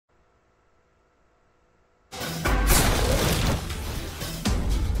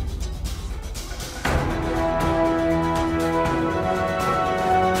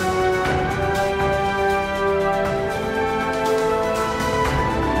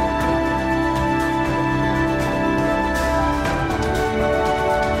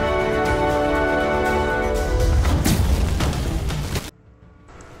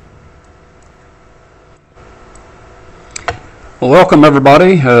Welcome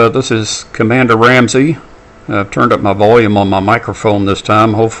everybody. This is Commander Ramsey. I've turned up my volume on my microphone this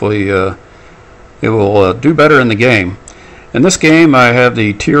time. Hopefully it will do better in the game. In this game I have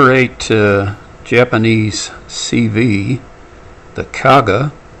the Tier 8 Japanese CV, the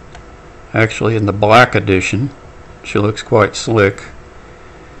Kaga, actually in the black edition. She looks quite slick.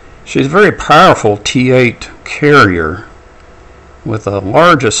 She's a very powerful T8 carrier with a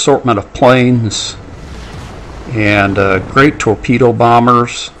large assortment of planes and great torpedo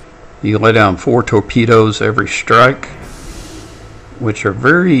bombers. You lay down 4 torpedoes every strike, which are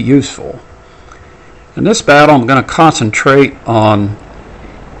very useful. In this battle I'm going to concentrate on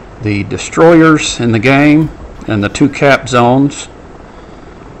the destroyers in the game and the 2 cap zones.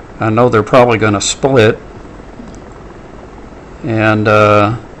 I know they're probably going to split and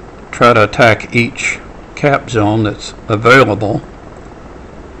try to attack each cap zone that's available.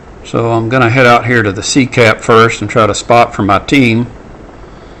 So I'm going to head out here to the C cap first and try to spot for my team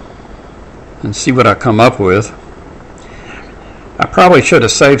and see what I come up with. I probably should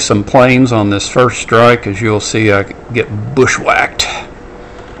have saved some planes on this first strike. As you'll see, I get bushwhacked,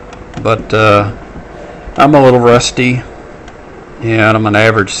 but I'm a little rusty and I'm an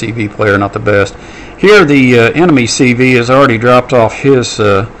average CV player, not the best. Here the enemy CV has already dropped off his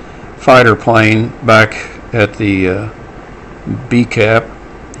fighter plane back at the B cap,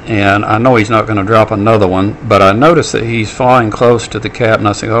 and I know he's not going to drop another one, but I noticed that he's flying close to the cap and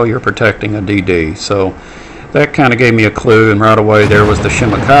I said, oh, you're protecting a DD. So that kind of gave me a clue, and right away there was the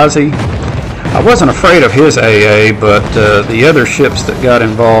Shima DD. I wasn't afraid of his AA, but the other ships that got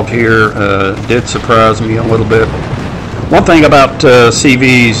involved here did surprise me a little bit. One thing about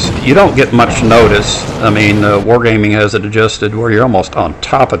CVs, you don't get much notice. I mean, Wargaming has it adjusted where you're almost on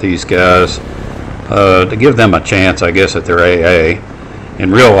top of these guys to give them a chance, I guess, at their AA. In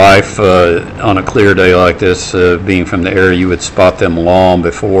real life, on a clear day like this, being from the air, you would spot them long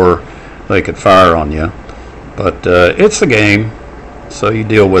before they could fire on you. But it's the game, so you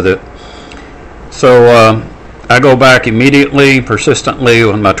deal with it. So I go back immediately, persistently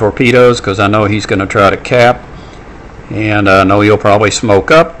with my torpedoes, because I know he's going to try to cap, and I know he'll probably smoke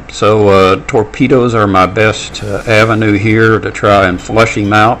up. So torpedoes are my best avenue here to try and flush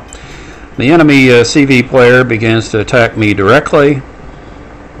him out. The enemy CV player begins to attack me directly,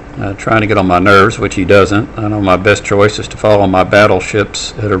 trying to get on my nerves, which he doesn't. I know my best choice is to follow my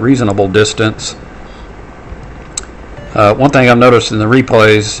battleships at a reasonable distance. One thing I've noticed in the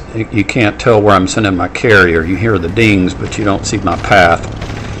replays, you can't tell where I'm sending my carrier. You hear the dings, but you don't see my path.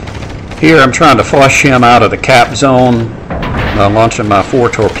 Here I'm trying to flush him out of the cap zone, launching my 4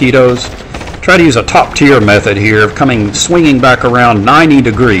 torpedoes. Try to use a top tier method here of swinging back around 90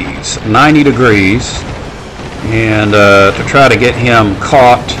 degrees, and to try to get him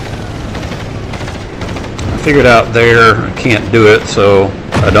caught. I figured out there I can't do it, so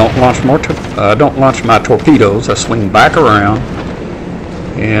I don't launch my torpedoes. I swing back around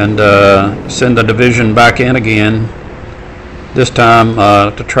and send the division back in again. This time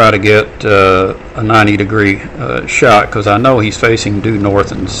to try to get a 90-degree shot, because I know he's facing due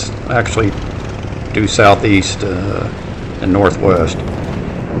north and actually due southeast and northwest.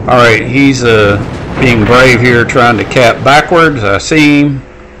 All right, he's being brave here, trying to cap backwards. I see him,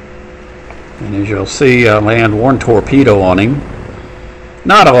 and as you'll see, I land 1 torpedo on him.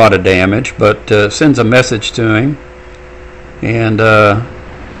 Not a lot of damage, but sends a message to him, and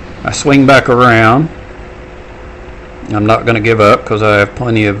I swing back around. I'm not going to give up because I have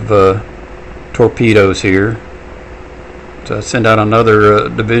plenty of torpedoes here. So I send out another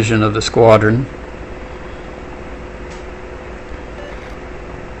division of the squadron.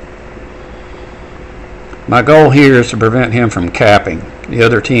 My goal here is to prevent him from capping. The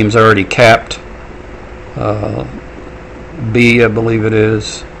other team's already capped B, I believe it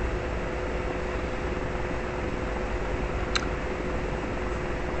is.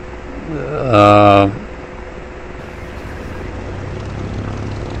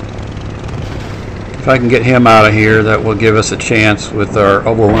 If I can get him out of here, that will give us a chance with our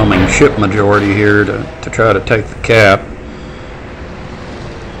overwhelming ship majority here to try to take the cap.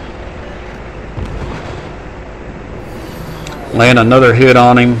 Land another hit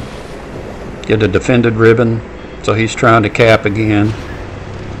on him, get a defended ribbon, so he's trying to cap again.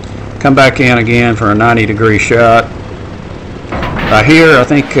 Come back in again for a 90-degree shot. Here I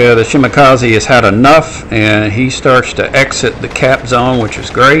think the Shima DD has had enough, and he starts to exit the cap zone, which is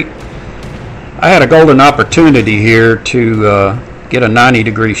great. I had a golden opportunity here to get a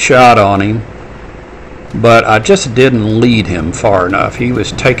 90-degree shot on him, but I just didn't lead him far enough. He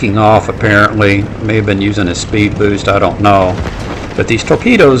was taking off apparently, may have been using his speed boost, I don't know. But these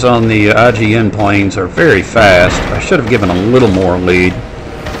torpedoes on the IJN planes are very fast. I should have given a little more lead,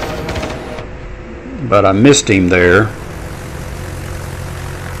 but I missed him there.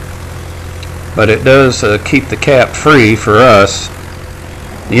 But it does keep the cap free for us.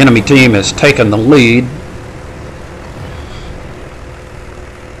 The enemy team has taken the lead.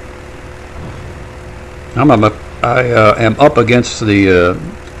 I am up against the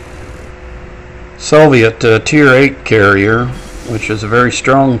Soviet Tier 8 carrier, which is a very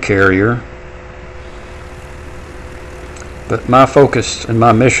strong carrier. But my focus and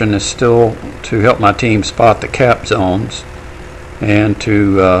my mission is still to help my team spot the cap zones and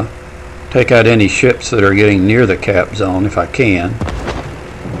to take out any ships that are getting near the cap zone if I can.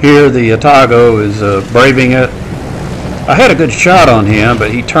 Here the Kaga is braving it. I had a good shot on him,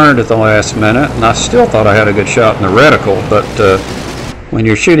 but he turned at the last minute, and I still thought I had a good shot in the reticle, but when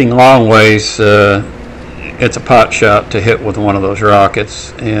you're shooting long ways, it's a pot shot to hit with one of those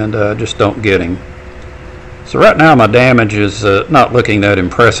rockets, and just don't get him. So right now my damage is not looking that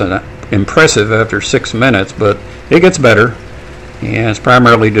impressive after 6 minutes, but it gets better, and it's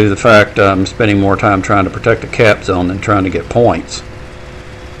primarily due to the fact I'm spending more time trying to protect the cap zone than trying to get points.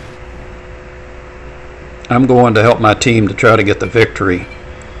 I'm going to help my team to try to get the victory.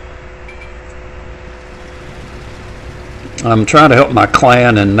 I'm trying to help my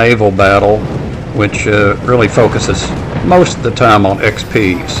clan in naval battle, which really focuses most of the time on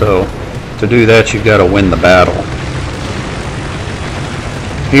XP. So to do that, you've got to win the battle.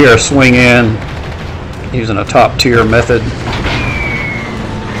 Here, swing in using a top tier method.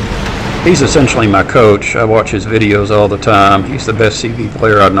 He's essentially my coach. I watch his videos all the time. He's the best CV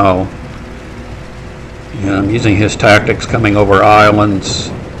player I know. And I'm using his tactics, coming over islands,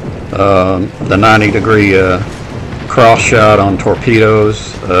 the 90-degree cross shot on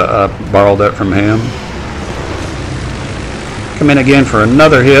torpedoes. I borrowed that from him. Come in again for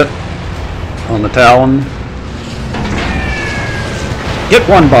another hit on the Talon. Get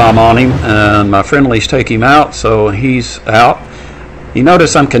one bomb on him, and my friendlies take him out, so he's out. You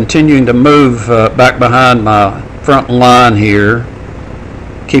notice I'm continuing to move back behind my front line here,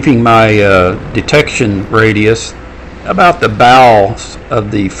 keeping my detection radius about the bows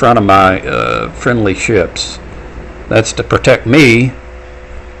of the front of my friendly ships. That's to protect me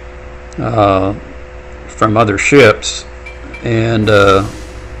from other ships, and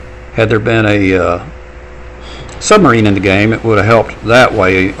had there been a submarine in the game, it would have helped that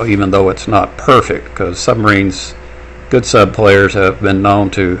way, even though it's not perfect, because submarines, good sub players have been known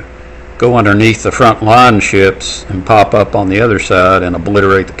to go underneath the front line ships and pop up on the other side and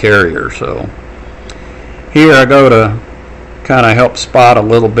obliterate the carrier. So here I go to kind of help spot a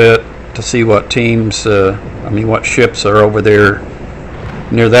little bit to see what teams, what ships are over there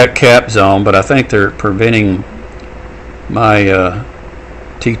near that cap zone, but I think they're preventing my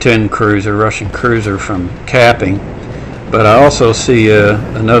T10 cruiser, Russian cruiser, from capping. But I also see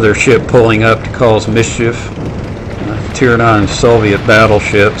another ship pulling up to cause mischief. Tier 9 Soviet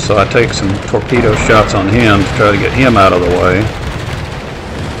battleship, so I take some torpedo shots on him to try to get him out of the way.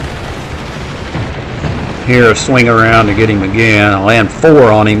 Here, a swing around to get him again. I land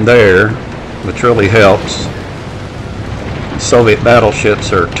 4 on him there, which really helps. Soviet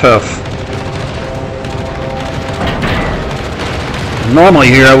battleships are tough. Normally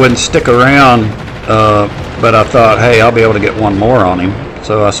here I wouldn't stick around, but I thought, hey, I'll be able to get one more on him.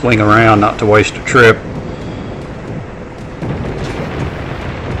 So I swing around not to waste a trip.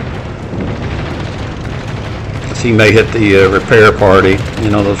 He may hit the repair party. You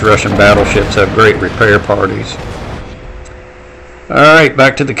know, those Russian battleships have great repair parties. Alright,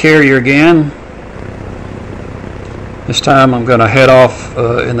 back to the carrier again. This time I'm going to head off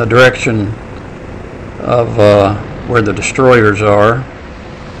in the direction of where the destroyers are.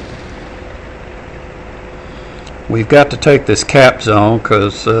 We've got to take this cap zone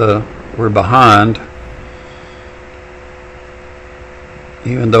because we're behind.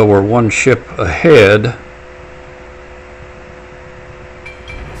 Even though we're one ship ahead.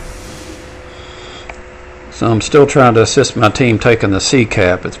 So I'm still trying to assist my team taking the sea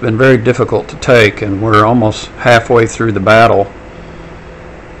cap. It's been very difficult to take, and we're almost halfway through the battle.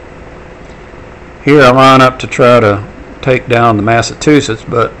 Here I line up to try to take down the Massachusetts,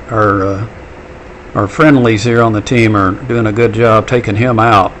 but our friendlies here on the team are doing a good job taking him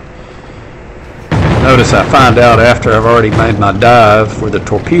out. Notice I find out after I've already made my dive for the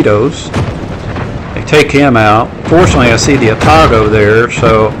torpedoes. They take him out. Fortunately, I see the Kaga there,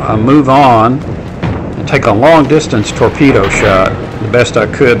 so I move on and take a long distance torpedo shot, the best I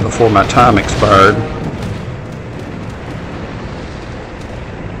could before my time expired.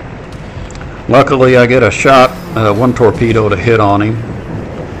 Luckily I get a shot one torpedo to hit on him.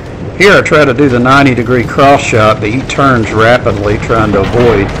 Here I try to do the 90-degree cross shot, but he turns rapidly trying to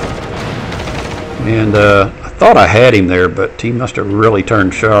avoid. And I thought I had him there, but he must have really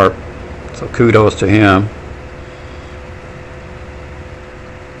turned sharp. So kudos to him.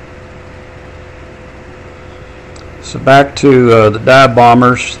 So back to the dive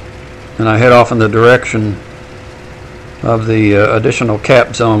bombers, and I head off in the direction of the additional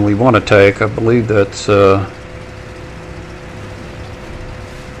cap zone we want to take. I believe that's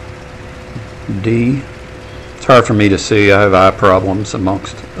D. It's hard for me to see. I have eye problems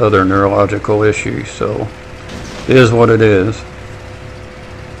amongst other neurological issues, so it is what it is.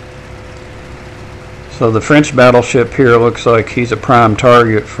 So the French battleship here looks like he's a prime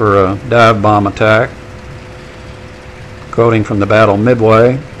target for a dive bomb attack. Quoting from the battle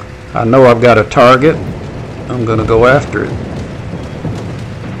midway, I know I've got a target. I'm going to go after it.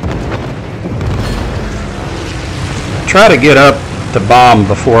 Try to get up to bomb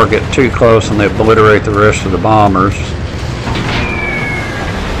before I get too close and they obliterate the rest of the bombers.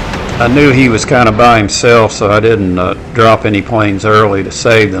 I knew he was kind of by himself, so I didn't drop any planes early to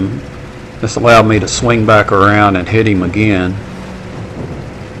save them. This allowed me to swing back around and hit him again.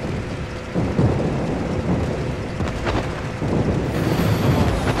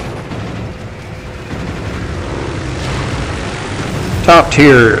 Top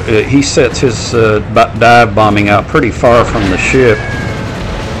tier, he sets his dive bombing out pretty far from the ship,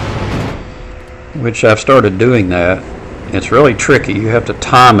 which I've started doing that. It's really tricky. You have to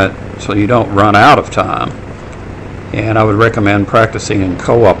time it so you don't run out of time. And I would recommend practicing in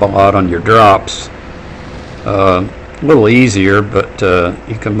co-op a lot on your drops. A little easier, but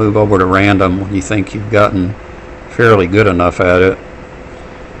you can move over to random when you think you've gotten fairly good enough at it.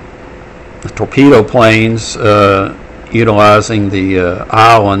 The torpedo planes, utilizing the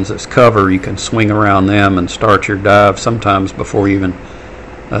islands as cover, you can swing around them and start your dive sometimes before you even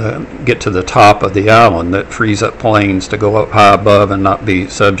get to the top of the island. That frees up planes to go up high above and not be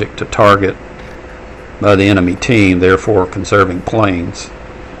subject to target by the enemy team, therefore conserving planes.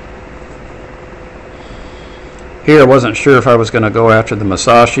 Here I wasn't sure if I was going to go after the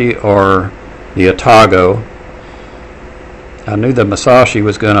Musashi or the Atago. I knew the Musashi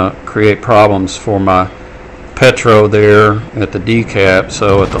was going to create problems for my Petro there at the decap,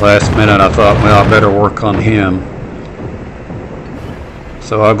 so at the last minute I thought, well, I better work on him.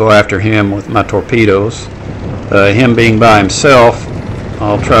 So I'll go after him with my torpedoes. Him being by himself,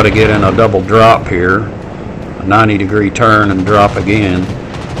 I'll try to get in a double drop here, a 90-degree turn and drop again.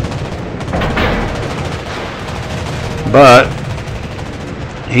 But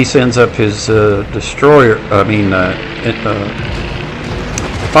he sends up his destroyer,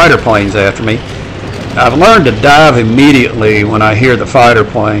 fighter planes after me. I've learned to dive immediately when I hear the fighter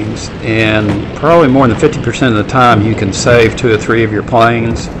planes, and probably more than 50% of the time you can save 2 or 3 of your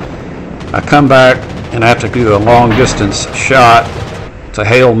planes. I come back and I have to do a long distance shot. It's a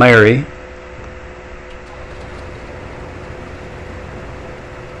Hail Mary.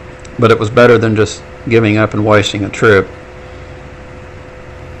 But it was better than just giving up and wasting a trip.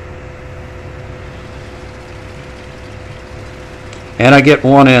 And I get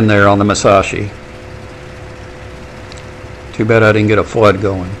one in there on the Musashi. Too bad I didn't get a flood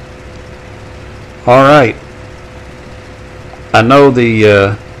going. Alright. I know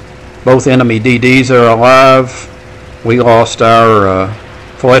the both enemy DDs are alive. We lost our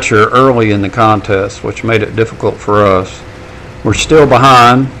Fletcher early in the contest, which made it difficult for us. We're still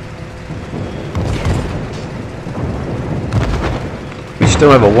behind. We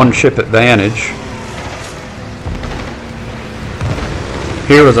still have a 1-ship advantage.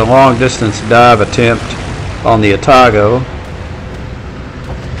 Here was a long distance dive attempt on the Atago.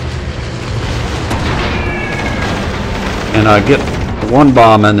 And I get 1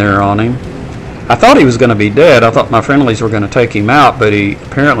 bomb in there on him. I thought he was going to be dead. I thought my friendlies were going to take him out, but he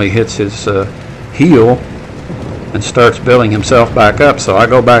apparently hits his heel and starts building himself back up. So I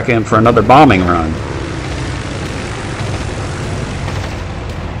go back in for another bombing run.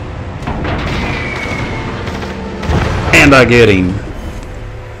 And I get him.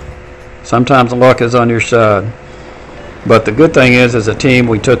 Sometimes luck is on your side. But the good thing is, as a team,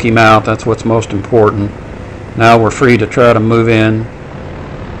 we took him out. That's what's most important. Now we're free to try to move in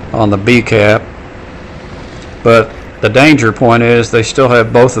on the B cap. But the danger point is they still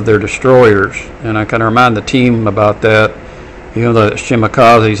have both of their destroyers. And I can remind the team about that. Even though Shima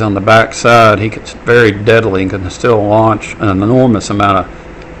DD's on the back side, he gets very deadly and can still launch an enormous amount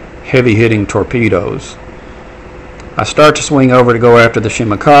of heavy hitting torpedoes. I start to swing over to go after the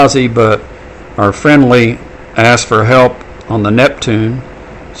Shima DD, but our friendly asked for help on the Neptune.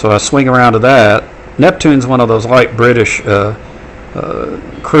 So I swing around to that. Neptune's one of those light British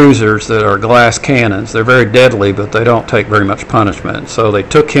cruisers that are glass cannons. They're very deadly, but they don't take very much punishment. So they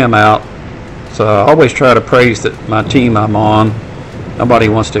took him out. So I always try to praise that my team I'm on. Nobody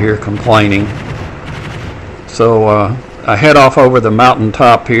wants to hear complaining. So I head off over the mountain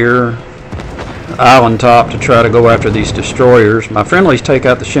top here, island top, to try to go after these destroyers. My friendlies take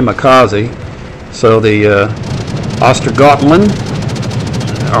out the Shima DD. So the Ostergotland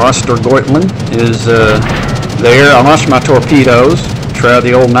is there. I launch my torpedoes, try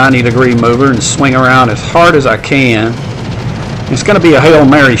the old 90-degree mover, and swing around as hard as I can. It's going to be a Hail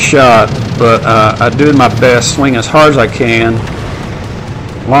Mary shot, but I do my best, swing as hard as I can,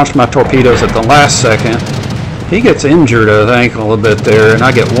 launch my torpedoes at the last second. He gets injured, I think, a little bit there, and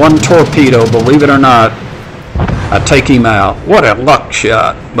I get one torpedo. Believe it or not, I take him out. What a luck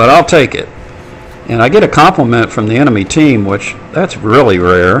shot, but I'll take it. And I get a compliment from the enemy team, which that's really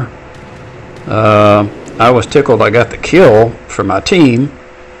rare. I was tickled I got the kill for my team,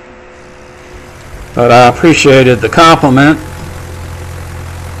 but I appreciated the compliment.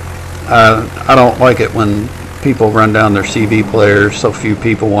 I don't like it when people run down their CV players. So few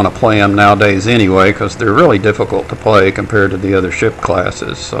people want to play them nowadays anyway, because they're really difficult to play compared to the other ship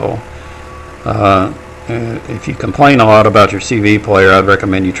classes. So if you complain a lot about your CV player, I'd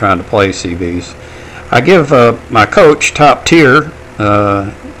recommend you trying to play CVs. I give my coach top tier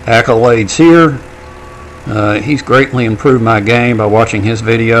accolades here. He's greatly improved my game by watching his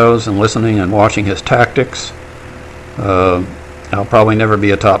videos and listening and watching his tactics. I'll probably never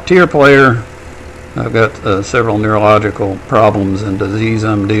be a top tier player. I've got several neurological problems and disease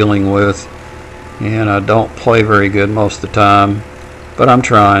I'm dealing with, and I don't play very good most of the time, but I'm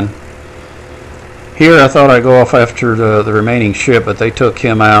trying. Here I thought I'd go off after the remaining ship, but they took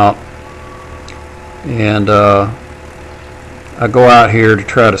him out, and I go out here to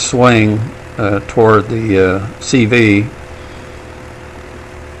try to swing toward the CV,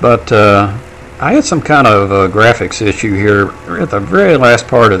 but I had some kind of graphics issue here at the very last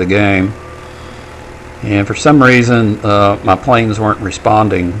part of the game, and for some reason my planes weren't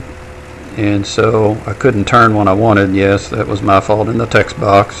responding, and so I couldn't turn when I wanted. Yes, that was my fault in the text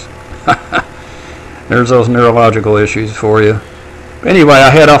box. There's those neurological issues for you. Anyway, I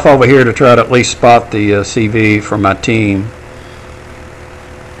head off over here to try to at least spot the CV for my team.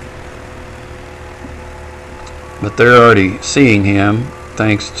 But they're already seeing him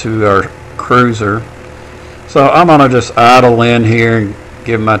thanks to our cruiser. So I'm going to just idle in here and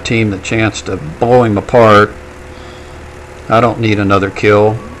give my team the chance to blow him apart. I don't need another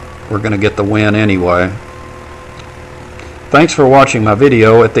kill. We're going to get the win anyway. Thanks for watching my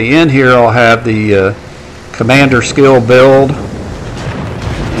video. At the end here I'll have the commander skill build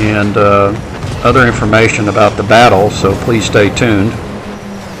and other information about the battle, so please stay tuned.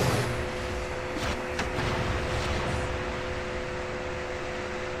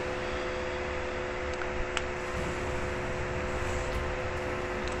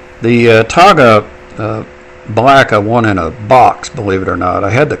 The Kaga black I won in a box, believe it or not. I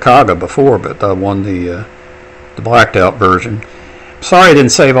had the Kaga before, but I won the blacked out version. Sorry I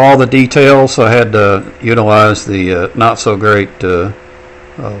didn't save all the details, so I had to utilize the not so great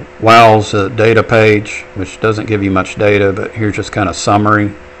WOW's data page, which doesn't give you much data, but here's just kind of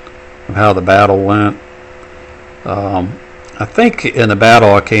summary of how the battle went. I think in the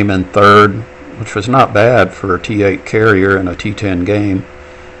battle I came in third, which was not bad for a T8 carrier in a T10 game.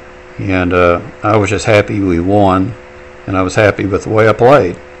 And I was just happy we won, and I was happy with the way I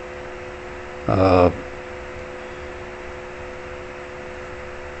played.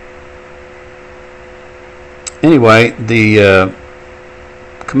 Anyway, the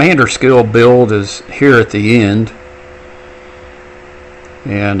commander skill build is here at the end,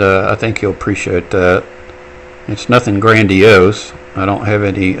 and I think you'll appreciate that. It's nothing grandiose. I don't have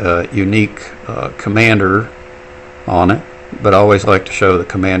any unique commander on it, but I always like to show the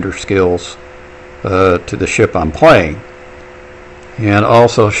commander skills to the ship I'm playing, and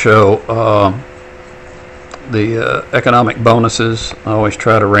also show the economic bonuses. I always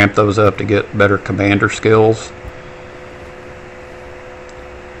try to ramp those up to get better commander skills.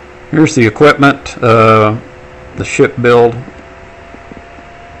 Here's the equipment, the ship build.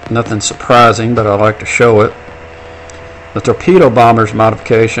 Nothing surprising, but I like to show it. The torpedo bombers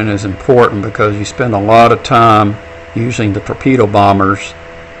modification is important because you spend a lot of time using the torpedo bombers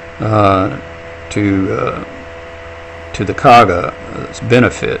to the Kaga's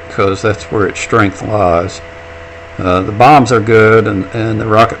benefit, because that's where its strength lies. The bombs are good, and the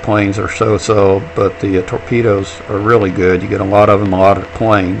rocket planes are so-so, but the torpedoes are really good. You get a lot of them, a lot of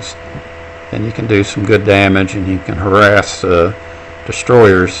planes, and you can do some good damage, and you can harass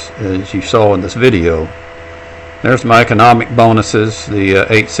destroyers, as you saw in this video. There's my economic bonuses, the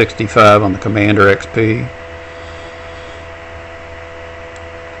 865 on the Commander XP.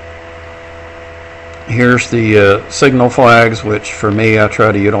 Here's the signal flags, which for me, I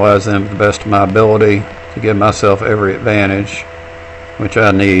try to utilize them to the best of my ability to give myself every advantage, which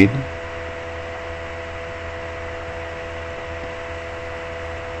I need.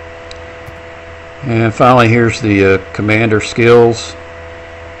 And finally, here's the Commander skills.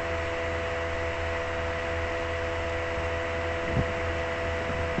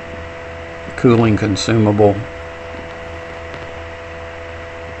 Cooling consumable.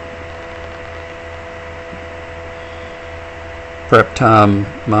 Prep time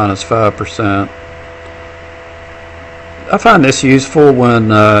 -5%. I find this useful when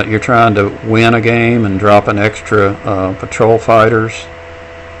you're trying to win a game and drop an extra patrol fighters.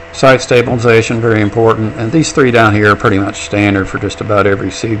 Sight stabilization, very important, and these three down here are pretty much standard for just about every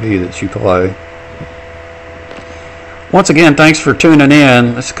CV that you play. Once again, thanks for tuning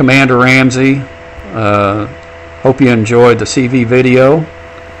in. This is Commander Ramsey. Hope you enjoyed the CV video.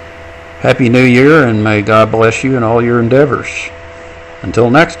 Happy New Year, and may God bless you in all your endeavors. Until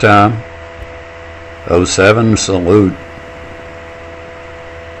next time, 07 salute.